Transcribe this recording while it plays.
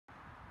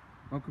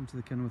Welcome to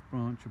the Kenilworth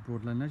branch of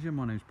Broadlane Leisure.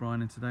 My name is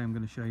Brian and today I'm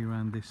going to show you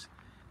around this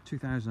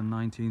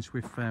 2019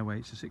 Swift Fairway.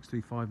 It's a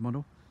 635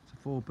 model. It's a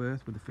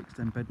 4-berth with a fixed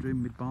end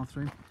bedroom,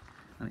 mid-bathroom,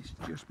 and it's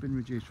just been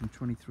reduced from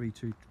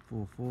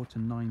 23,244 to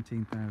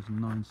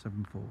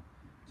 19,974.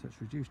 So it's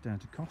reduced down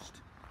to cost.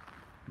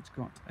 It's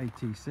got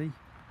ATC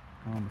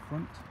on the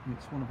front.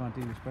 It's one of our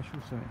dealer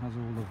specials, so it has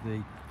all of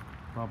the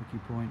barbecue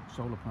point,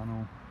 solar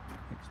panel,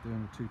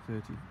 external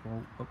 230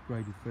 volt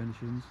upgraded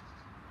furnishings.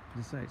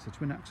 As I say, it's a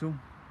twin axle.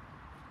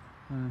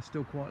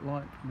 Still quite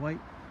lightweight,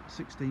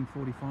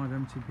 1645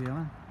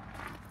 MTPLN.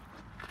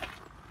 So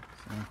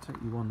I'll take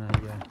you on a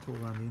tour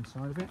around the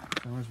inside of it.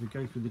 So as we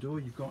go through the door,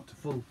 you've got a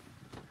full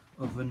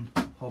oven,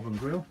 hob and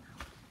grill.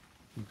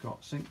 You've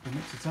got sink and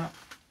mixer tap,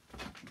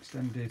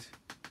 extended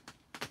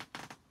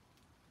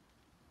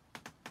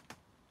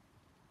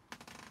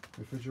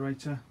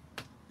refrigerator.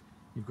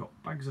 You've got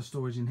bags of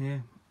storage in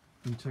here,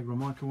 integral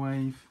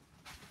microwave,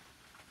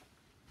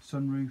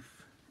 sunroof,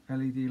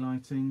 LED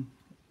lighting,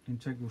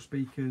 integral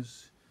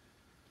speakers.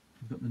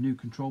 You've got the new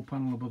control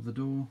panel above the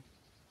door.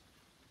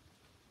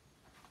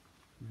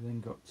 You've then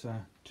got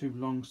two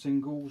long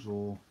singles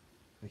or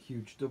a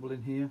huge double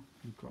in here.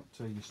 You've got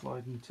your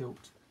sliding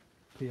tilt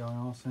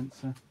PIR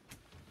sensor,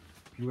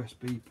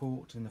 USB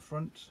port in the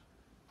front.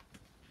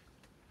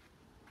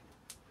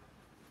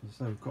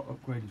 So we've got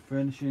upgraded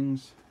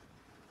furnishings.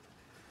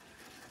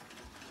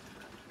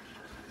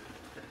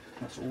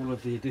 That's all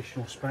of the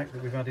additional spec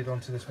that we've added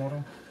onto this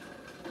model.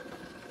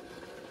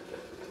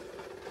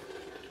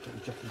 Got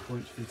the jacking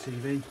points for your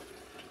TV.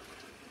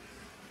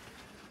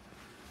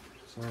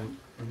 So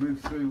we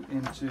move through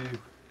into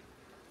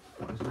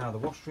what is now the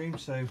washroom.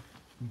 So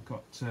you've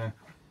got a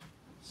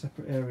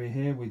separate area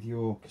here with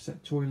your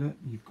cassette toilet.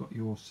 You've got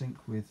your sink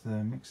with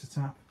mixer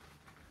tap.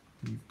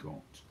 You've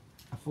got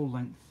a full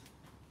length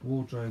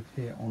wardrobe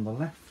here on the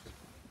left.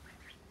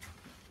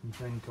 You've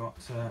then got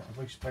a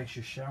very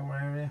spacious shower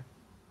area.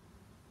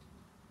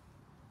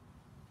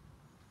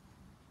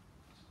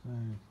 So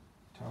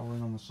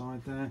toweling on the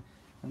side there.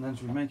 And then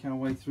as we make our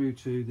way through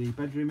to the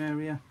bedroom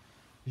area,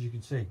 as you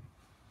can see,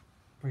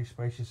 pretty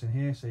spacious in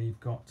here. So you've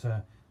got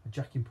a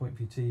jacking point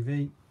for your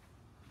TV,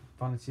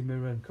 vanity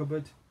mirror and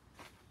cupboard.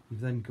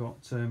 You've then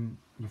got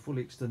your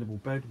fully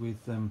extendable bed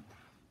with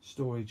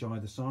storage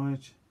either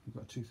side. You've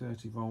got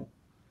 230 volt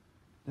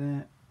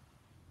there,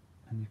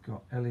 and you've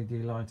got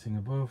LED lighting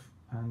above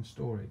and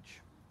storage.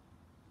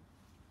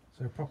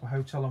 So proper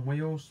hotel on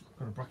wheels.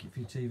 Got a bracket for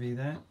your TV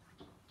there.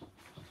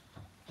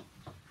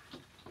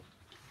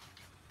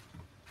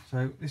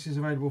 So this is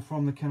available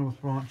from the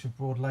Kenilworth branch of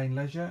Broadlane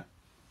Leisure.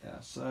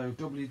 So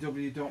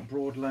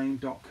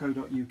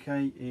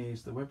www.broadlane.co.uk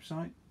is the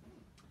website.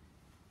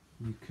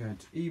 You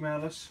could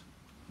email us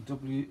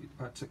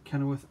at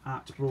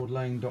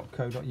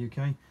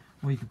kenilworth@broadlane.co.uk,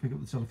 or you can pick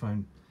up the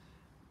telephone.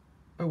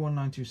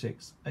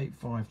 01926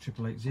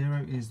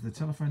 85880 is the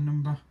telephone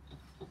number,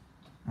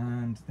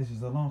 and this is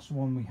the last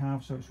one we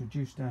have, so it's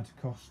reduced down to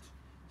cost.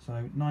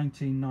 So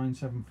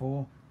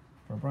 19,974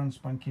 for a brand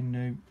spanking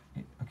new.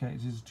 Okay,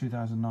 this is a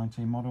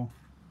 2019 model,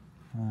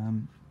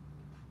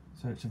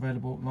 so it's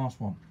available,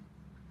 last one.